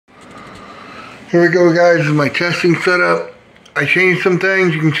Here we go, guys. This is my testing setup. I changed some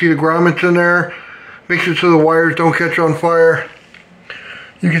things. You can see the grommets in there. Makes it so the wires don't catch on fire.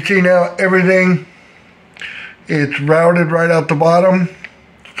 You can see now everything, it's routed right out the bottom.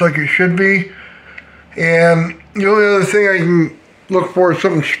 It's like it should be. And the only other thing I can look for is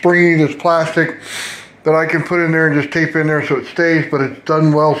something springy that's plastic that I can put in there and just tape in there so it stays, but it's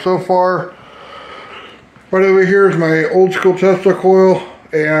done well so far. Right over here is my old school Tesla coil,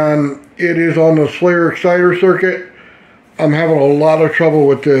 and it is on the Slayer exciter circuit. I'm having a lot of trouble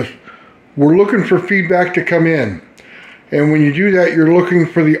with this. We're looking for feedback to come in. And when you do that, you're looking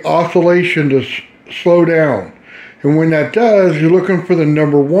for the oscillation to slow down. And when that does, you're looking for the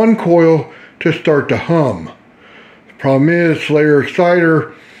number 1 coil to start to hum. The problem is, Slayer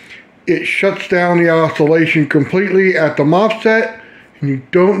exciter, it shuts down the oscillation completely at the MOSFET, and you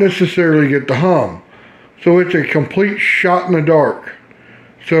don't necessarily get the hum. So it's a complete shot in the dark.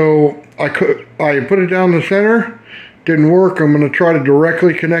 So I put it down the center, didn't work. I'm going to try to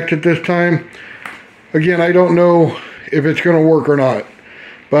directly connect it this time. Again, I don't know if it's going to work or not,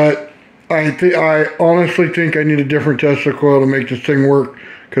 but I honestly think I need a different Tesla coil to make this thing work,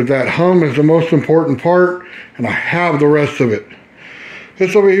 because that hum is the most important part, and I have the rest of it.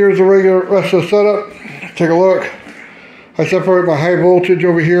 This over here is the regular rest of the setup. Take a look. I separate my high voltage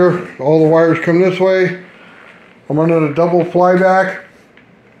over here. All the wires come this way. I'm running a double flyback.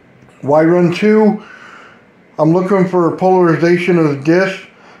 Why run 2? I'm looking for polarization of the disc.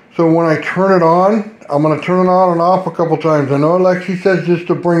 So when I turn it on, I'm going to turn it on and off a couple times. I know Alexi says just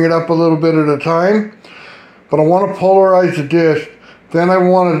to bring it up a little bit at a time, but I want to polarize the disc. Then I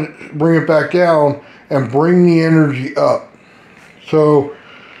want to bring it back down and bring the energy up. So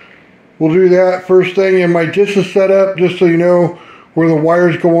we'll do that first thing. And my disc is set up, just so you know, where the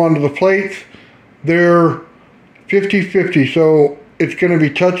wires go onto the plates. They're 50-50. So it's going to be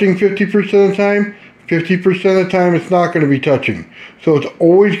touching 50% of the time. 50% of the time it's not going to be touching. So it's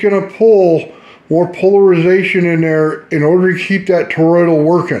always going to pull more polarization in there in order to keep that toroidal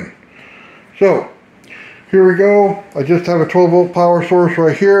working. So here we go. I just have a 12-volt power source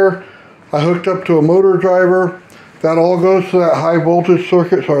right here. I hooked up to a motor driver. That all goes to that high voltage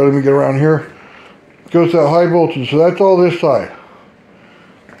circuit. Sorry, let me get around here. It goes to that high voltage. So that's all this side.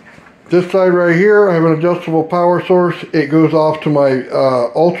 This side right here, I have an adjustable power source. It goes off to my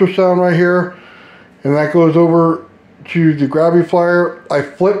ultrasound right here. And that goes over to the Graviflyer. I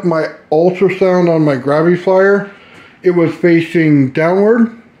flipped my ultrasound on my Graviflyer. It was facing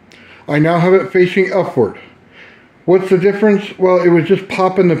downward. I now have it facing upward. What's the difference? Well, it was just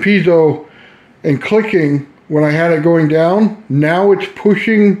popping the piezo and clicking when I had it going down. Now it's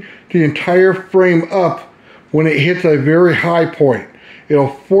pushing the entire frame up when it hits a very high point. It'll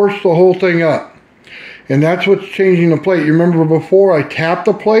force the whole thing up. And that's what's changing the plate. You remember before I tapped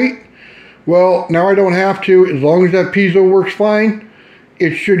the plate? Well, now I don't have to. As long as that piezo works fine,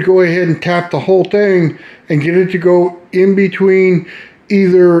 it should go ahead and tap the whole thing and get it to go in between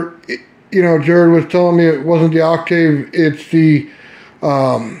either, you know, Jared was telling me it wasn't the octave, it's the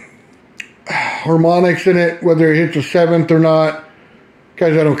harmonics in it, whether it hits a 7th or not.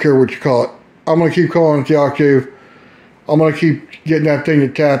 Guys, I don't care what you call it. I'm going to keep calling it the octave. I'm going to keep getting that thing to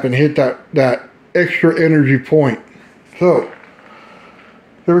tap and hit that extra energy point. So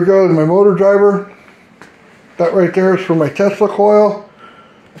there we go, my motor driver. That right there is for my Tesla coil.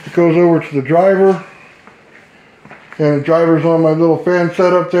 It goes over to the driver. And the driver's on my little fan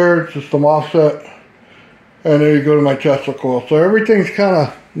setup there. It's just the MOSFET. And there you go to my Tesla coil. So everything's kind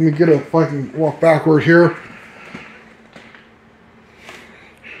of, let me get if I can walk backwards here.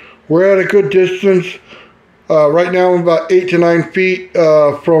 We're at a good distance. Right now I'm about 8 to 9 feet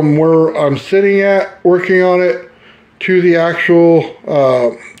from where I'm sitting at, working on it, to the actual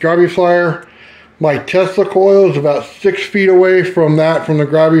Graviflyer. My Tesla coil is about 6 feet away from that, from the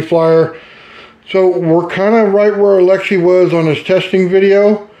Graviflyer. So we're kind of right where Alexi was on his testing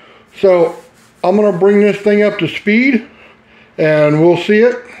video. So I'm going to bring this thing up to speed and we'll see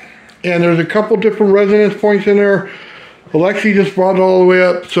it. And there's a couple different resonance points in there. Alexi just brought it all the way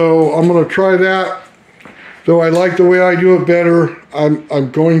up, so I'm going to try that. Though I like the way I do it better,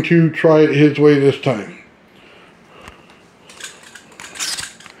 I'm going to try it his way this time.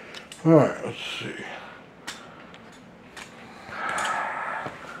 Alright, let's see.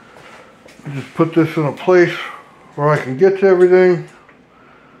 Just put this in a place where I can get to everything.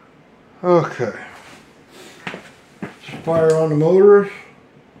 Okay. Let's fire on the motors.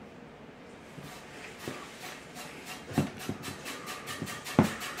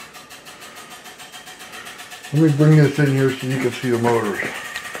 Let me bring this in here so you can see the motors.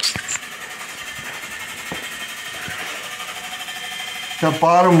 That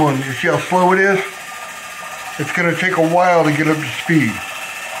bottom one, you see how slow it is? It's going to take a while to get up to speed.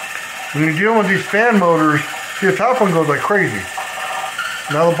 When you're dealing with these fan motors, see the top one goes like crazy.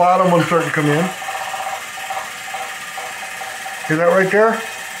 Now the bottom one's starting to come in. See that right there?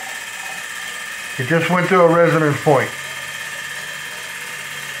 It just went through a resonance point.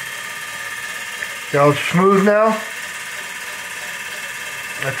 See how it's smooth now?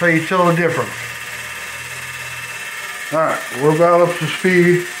 That's how you tell the difference. Alright, we're about up to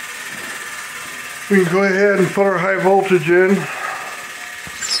speed. We can go ahead and put our high voltage in.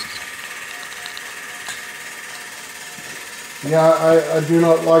 Yeah, I do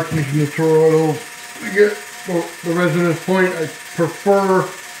not like using the toroidal to get the resonance point. I prefer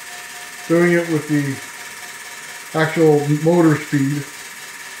doing it with the actual motor speed.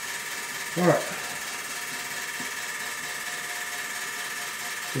 Alright.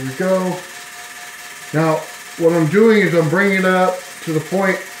 There we go. Now, what I'm doing is I'm bringing it up to the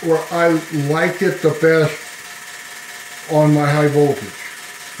point where I like it the best on my high voltage.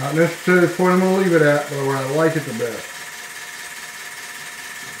 Not necessarily the point I'm going to leave it at, but where I like it the best.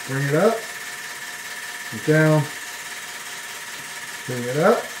 Bring it up, down, bring it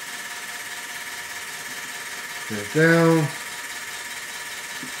up, bring it down,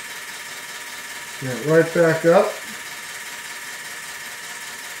 bring it right back up.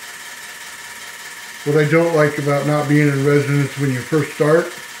 What I don't like about not being in resonance when you first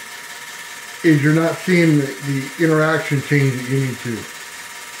start is you're not seeing the interaction change that you need to.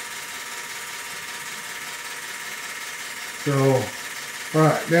 So,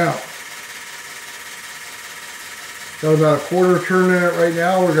 alright, now, got about a quarter turn in it right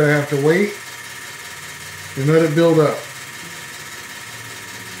now. We're going to have to wait and let it build up.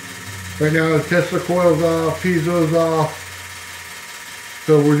 Right now the Tesla coil's off, piezo's off.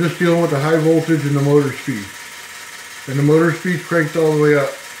 So we're just dealing with the high voltage and the motor speed. And the motor speed's cranked all the way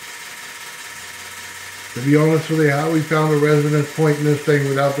up. To be honest with you, how we found a resonance point in this thing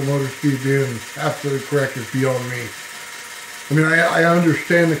without the motor speed being absolutely correct is beyond me. I mean, I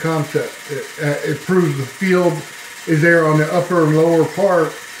understand the concept. It proves the field is there on the upper and lower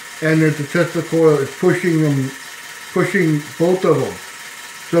part, and that the Tesla coil is pushing both of them.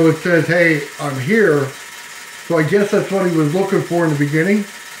 So it says, hey, I'm here. So I guess that's what he was looking for in the beginning.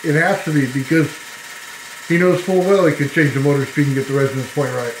 It has to be, because he knows full well he can change the motor speed and get the resonance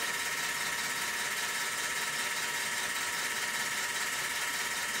point right.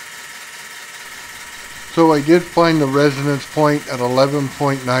 So I did find the resonance point at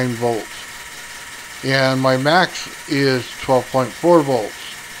 11.9 volts. And my max is 12.4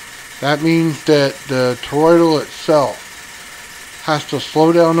 volts. That means that the toroidal itself has to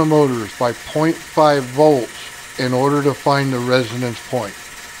slow down the motors by 0.5 volts in order to find the resonance point.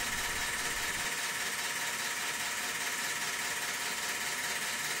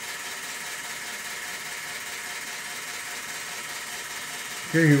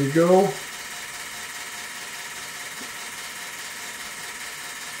 Okay, here we go.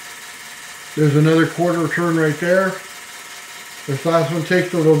 There's another quarter turn right there. This last one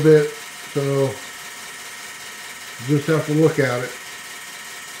takes a little bit, so you just have to look at it.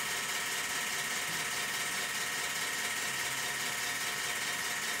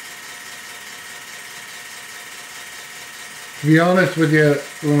 To be honest with you,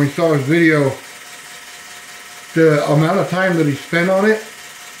 when we saw his video, the amount of time that he spent on it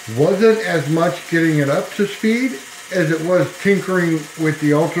wasn't as much getting it up to speed as it was tinkering with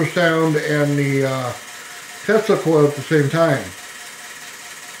the ultrasound and the Tesla coil at the same time.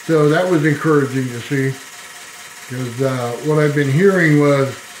 So that was encouraging to see, because what I've been hearing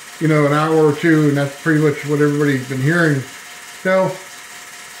was, you know, an hour or two, and that's pretty much what everybody's been hearing. So,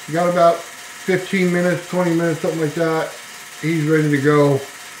 you got about 15 minutes, 20 minutes, something like that. He's ready to go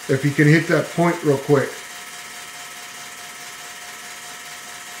if he can hit that point real quick.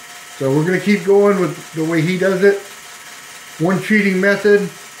 So we're going to keep going with the way he does it. One cheating method,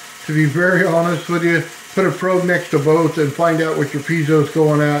 to be very honest with you, put a probe next to both and find out what your piezo is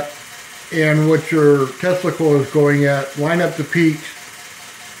going at and what your Tesla coil is going at. Line up the peaks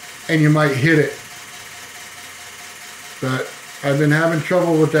and you might hit it. But I've been having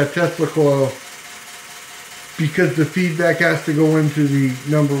trouble with that Tesla coil because the feedback has to go into the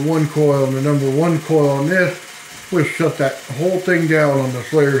 #1 coil, and the #1 coil on this will shut that whole thing down on the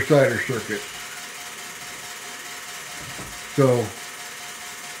Slayer-Sider circuit. So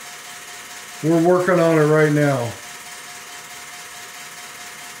we're working on it right now.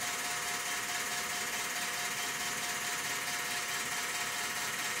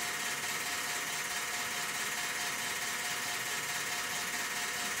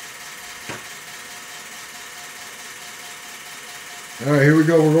 Alright, here we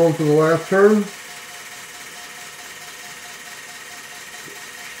go. We're going for the last turn.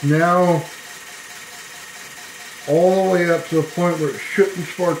 Now, all the way up to the point where it shouldn't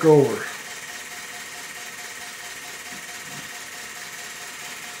spark over.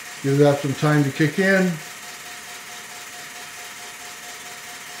 Give that some time to kick in.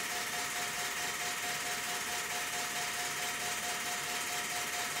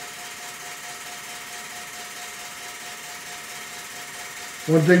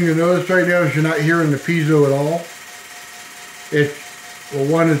 One thing you'll notice right now is you're not hearing the piezo at all. It's, well,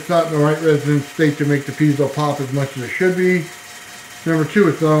 one, it's not in the right resonance state to make the piezo pop as much as it should be. Number two,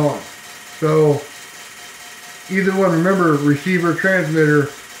 it's not on. So, either one, remember, receiver,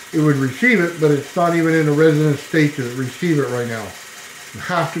 transmitter, it would receive it, but it's not even in a resonance state to receive it right now. You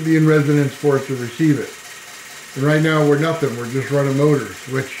have to be in resonance for it to receive it. And right now, we're nothing. We're just running motors,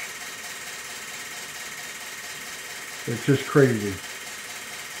 which, it's just crazy.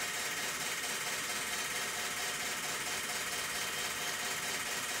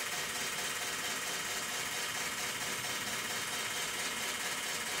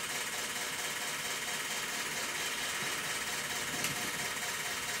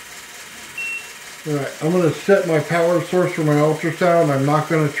 Alright, I'm going to set my power source for my ultrasound. I'm not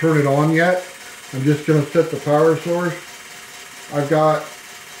going to turn it on yet. I'm just going to set the power source. I've got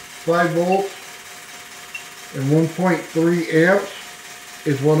 5 volts and 1.3 amps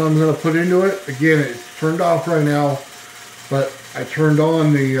is what I'm going to put into it. Again, it's turned off right now, but I turned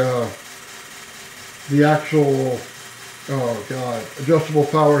on the actual, oh god, adjustable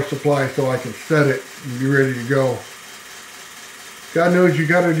power supply so I can set it and be ready to go. God knows you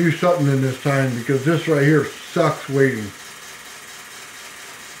got to do something in this time because this right here sucks waiting.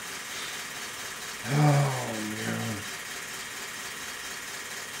 Oh man.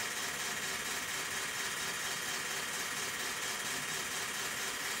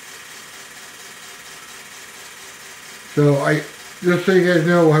 So just so you guys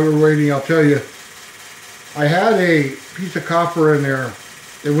know while we're waiting, I'll tell you, I had a piece of copper in there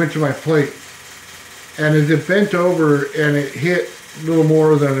that went to my plate, and as it bent over and it hit a little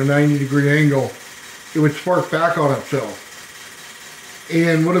more than a 90-degree angle, it would spark back on itself.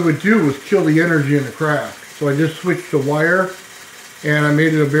 And what it would do was kill the energy in the craft. So I just switched the wire and I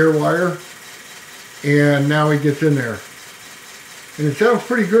made it a bare wire, and now it gets in there. And it sounds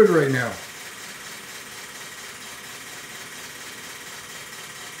pretty good right now.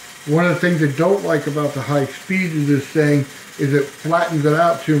 One of the things I don't like about the high speed of this thing is it flattens it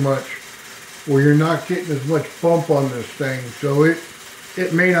out too much, where you're not getting as much bump on this thing, so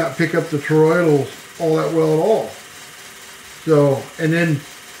it may not pick up the toroidals all that well at all. So, and then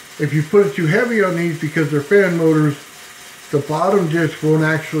if you put it too heavy on these because they're fan motors, the bottom disc won't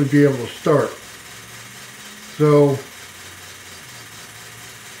actually be able to start. So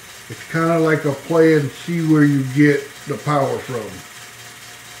it's kind of like a play and see where you get the power from.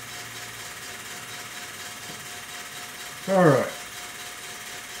 Alright.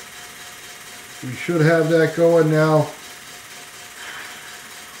 We should have that going now.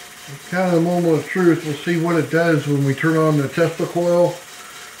 Kind of the moment of truth. We'll see what it does when we turn on the Tesla coil,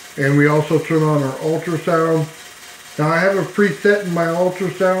 and we also turn on our ultrasound. Now I have a preset in my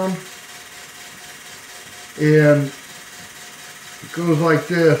ultrasound, and it goes like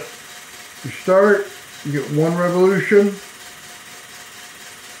this. You start, you get 1 revolution,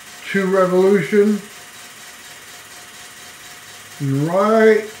 2 revolution, and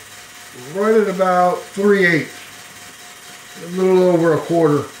right at about 3/8, a little over a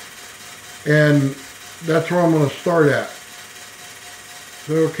quarter, and that's where I'm going to start at.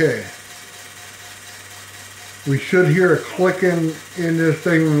 Okay, we should hear a clicking in this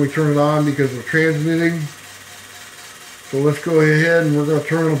thing when we turn it on because we're transmitting. So let's go ahead and we're going to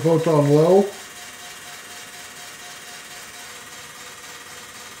turn them both on low.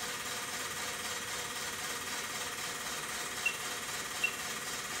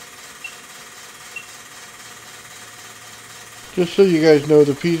 Just so you guys know,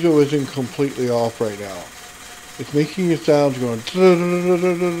 the piezo isn't completely off right now. It's making the sounds going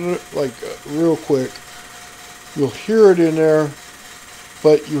like real quick. You'll hear it in there,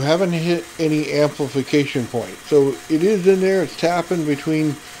 but you haven't hit any amplification point. So it is in there, it's tapping between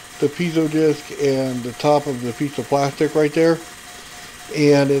the piezo disc and the top of the piece of plastic right there.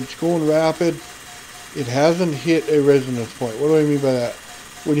 And it's going rapid. It hasn't hit a resonance point. What do I mean by that?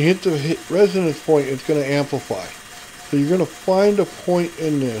 When you hit the resonance point, it's going to amplify. So you're going to find a point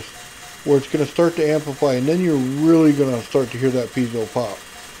in this where it's going to start to amplify, and then you're really going to start to hear that piezo pop.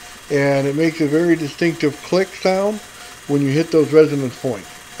 And it makes a very distinctive click sound when you hit those resonance points.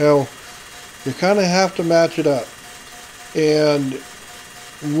 Now, you kind of have to match it up. And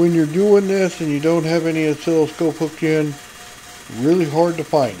when you're doing this and you don't have any oscilloscope hooked in, really hard to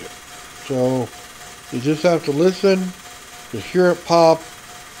find it. So you just have to listen, you'll hear it pop,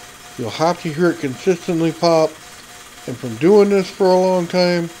 you'll have to hear it consistently pop, and from doing this for a long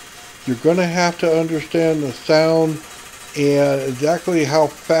time, you're going to have to understand the sound and exactly how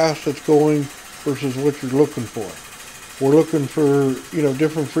fast it's going versus what you're looking for. We're looking for,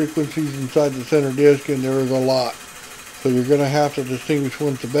 different frequencies inside the center disc, and there is a lot. So you're going to have to distinguish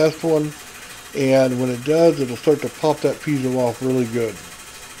when's the best one, and when it does, it'll start to pop that piezo off really good.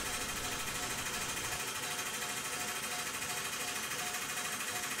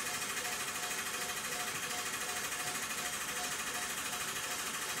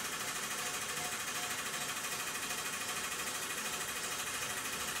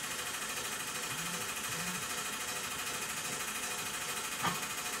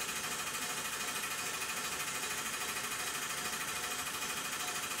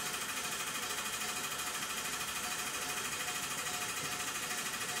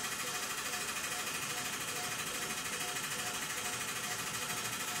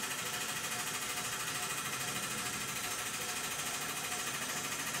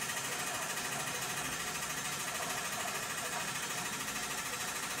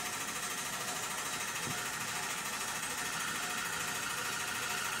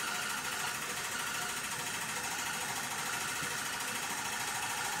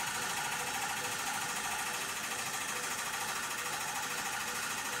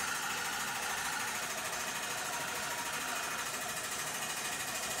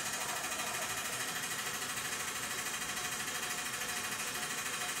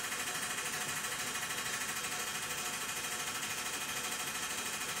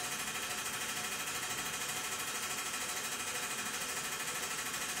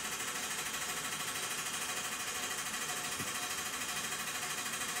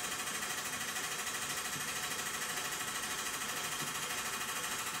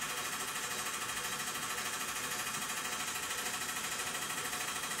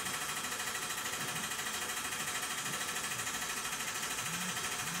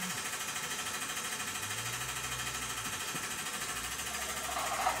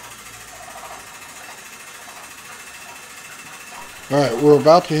 Alright, we're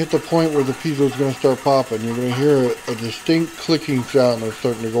about to hit the point where the piezo is going to start popping. You're going to hear a distinct clicking sound that's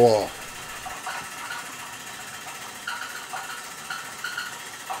starting to go off.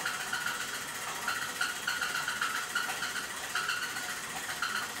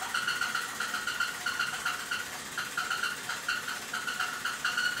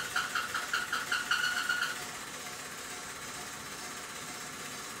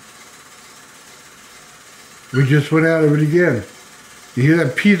 We just went out of it again. You hear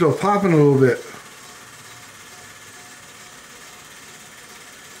that piezo popping a little bit.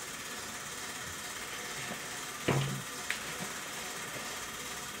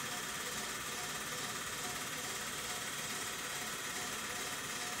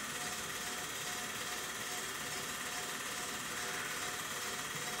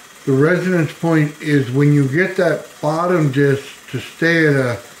 The resonance point is when you get that bottom disc to stay at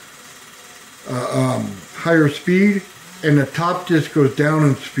a higher speed, and the top disc goes down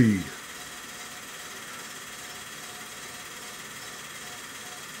in speed.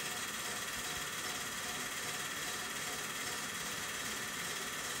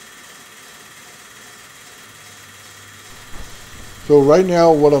 So right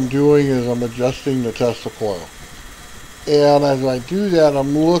now what I'm doing is I'm adjusting the Tesla coil. And as I do that,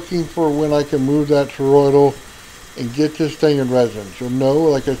 I'm looking for when I can move that toroidal and get this thing in resonance. You'll know,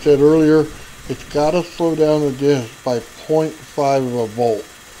 like I said earlier, it's got to slow down the disc by 0.5 of a volt.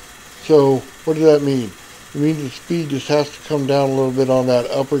 So what does that mean? It means the speed just has to come down a little bit on that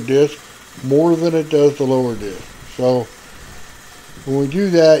upper disc more than it does the lower disc. So when we do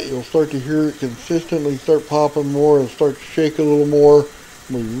that, you'll start to hear it consistently start popping more and start to shake a little more.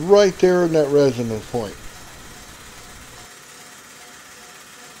 We're right there in that resonance point.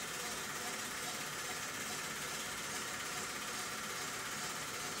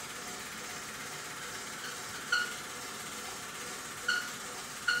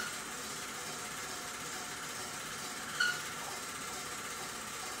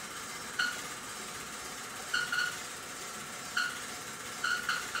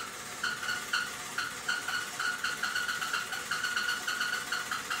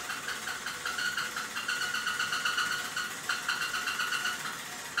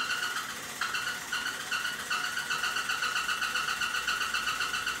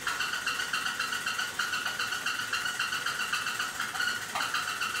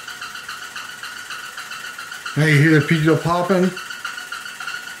 Now you hear the piezo popping.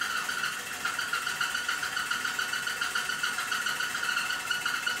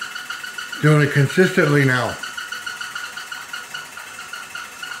 Doing it consistently now.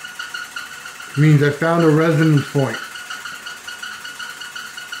 Means I found a resonance point.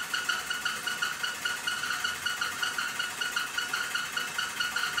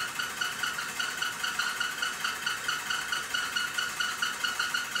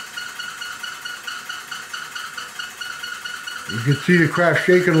 You can see the craft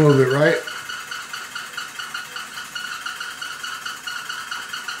shaking a little bit, right?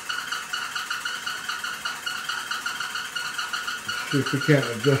 Let's see if we can't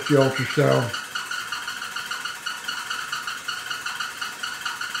adjust the ultrasound.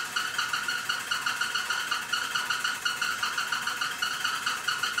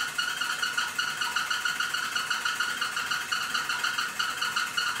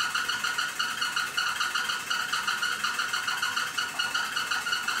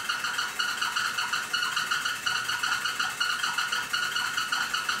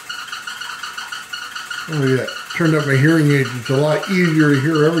 Oh yeah, turned up my hearing aids. It's a lot easier to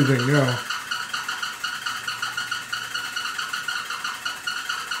hear everything now.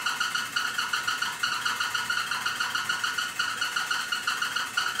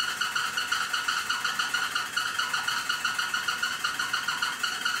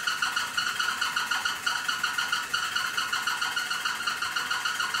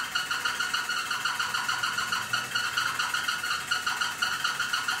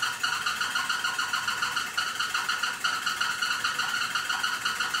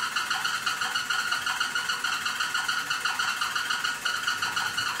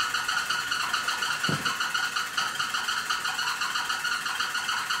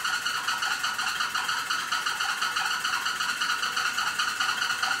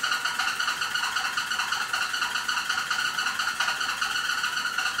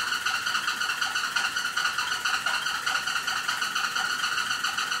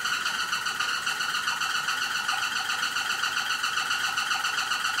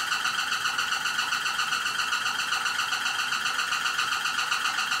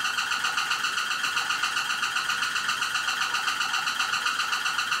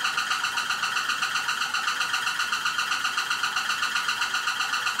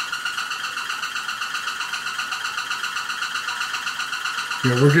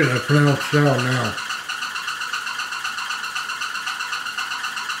 Yeah, we're getting a pronounced sound now.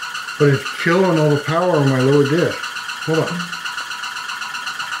 But it's killing all the power on my lower disc. Hold on.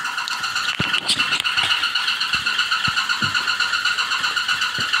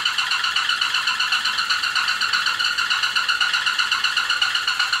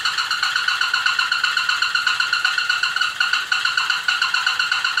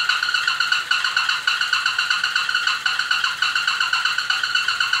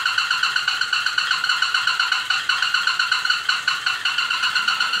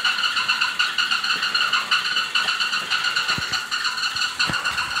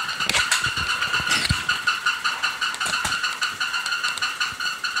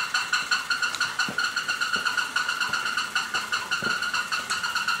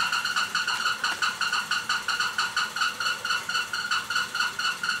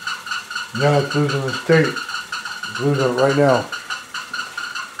 Now it's losing the state. It's losing it right now.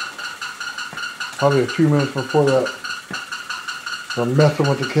 Probably a few minutes before that. I'm messing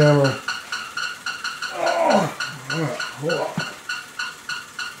with the camera. Hold on.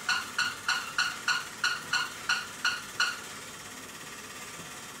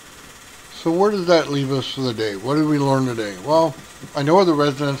 So where does that leave us for the day? What did we learn today? Well, I know where the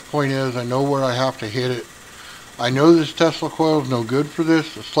resonance point is. I know where I have to hit it. I know this Tesla coil is no good for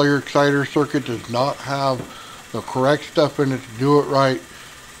this. The Slayer exciter circuit does not have the correct stuff in it to do it right.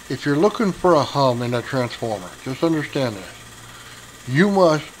 If you're looking for a hum in a transformer, just understand this. You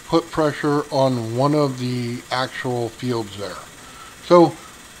must put pressure on one of the actual fields there. So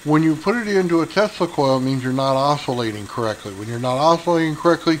when you put it into a Tesla coil, it means you're not oscillating correctly. When you're not oscillating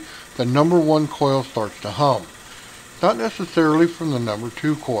correctly, the number 1 coil starts to hum. Not necessarily from the number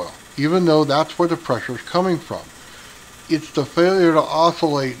 2 coil, even though that's where the pressure is coming from. It's the failure to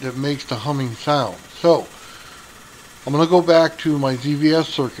oscillate that makes the humming sound. So I'm going to go back to my ZVS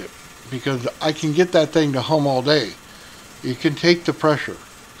circuit because I can get that thing to hum all day. It can take the pressure.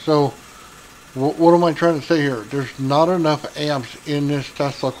 So what am I trying to say here? There's not enough amps in this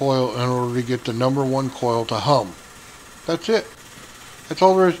Tesla coil in order to get the number 1 coil to hum. That's it. That's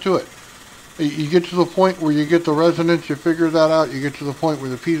all there is to it. You get to the point where you get the resonance, you figure that out, you get to the point where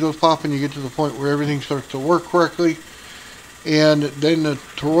the piezo's popping, you get to the point where everything starts to work correctly, and then the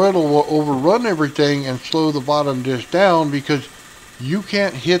toroidal will overrun everything and slow the bottom disc down because you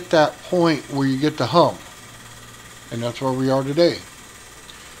can't hit that point where you get the hum. And that's where we are today.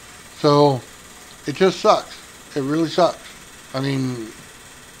 So it just sucks. It really sucks. I mean,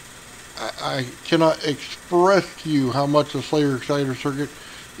 I cannot express to you how much the Slayer exciter circuit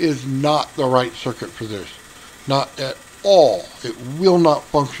is not the right circuit for this. Not at all. It will not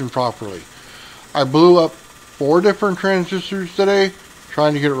function properly. I blew up 4 different transistors today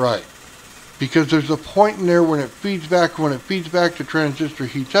trying to get it right. Because there's a point in there when it feeds back. When it feeds back, the transistor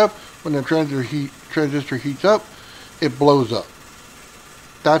heats up. When the transistor heats up, it blows up.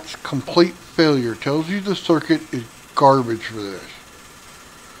 That's complete failure. Tells you the circuit is garbage for this.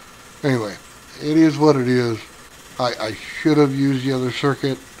 Anyway, it is what it is. I should have used the other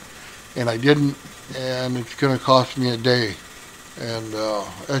circuit, and I didn't, and it's going to cost me a day, and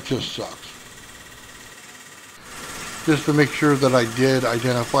that just sucks. Just to make sure that I did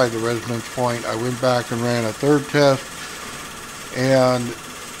identify the resonance point, I went back and ran a third test, and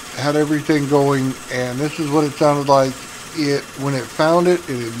had everything going, and this is what it sounded like. When it found it,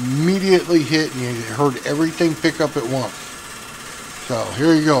 it immediately hit, and you heard everything pick up at once. So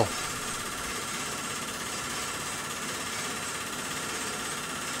here you go.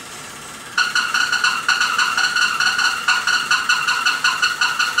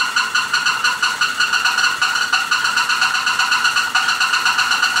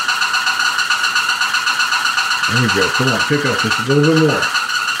 There we go. Come on, pick up just a little bit more.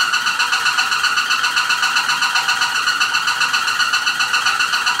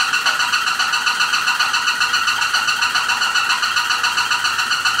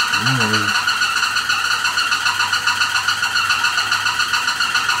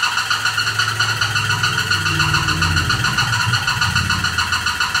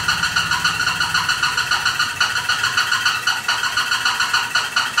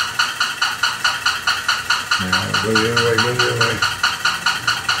 Go the other way, go the other way.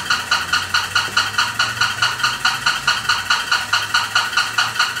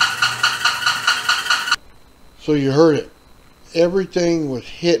 So you heard it. Everything was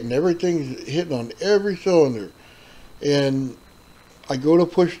hitting. Everything's hitting on every cylinder. And I go to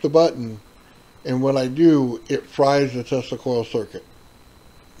push the button, and when I do, it fries the Tesla coil circuit.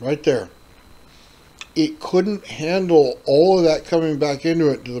 Right there. It couldn't handle all of that coming back into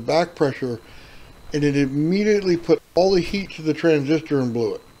it to the back pressure, and it immediately put all the heat to the transistor and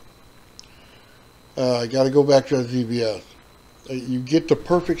blew it. I got to go back to the ZBS. You get the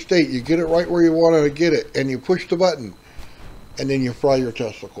perfect state. You get it right where you want to get it, and you push the button, and then you fry your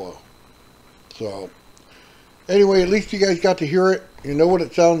Tesla coil. So, anyway, at least you guys got to hear it. You know what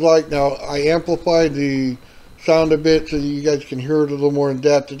it sounds like. Now, I amplified the sound a bit so you guys can hear it a little more in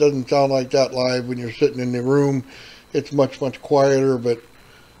depth. It doesn't sound like that live when you're sitting in the room. It's much, much quieter, but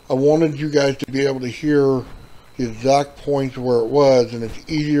I wanted you guys to be able to hear the exact points where it was, and it's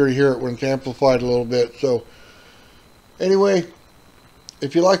easier to hear it when it's amplified a little bit. So anyway,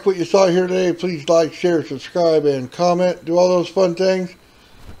 if you like what you saw here today, please like, share, subscribe, and comment. Do all those fun things,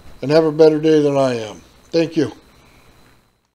 and have a better day than I am. Thank you.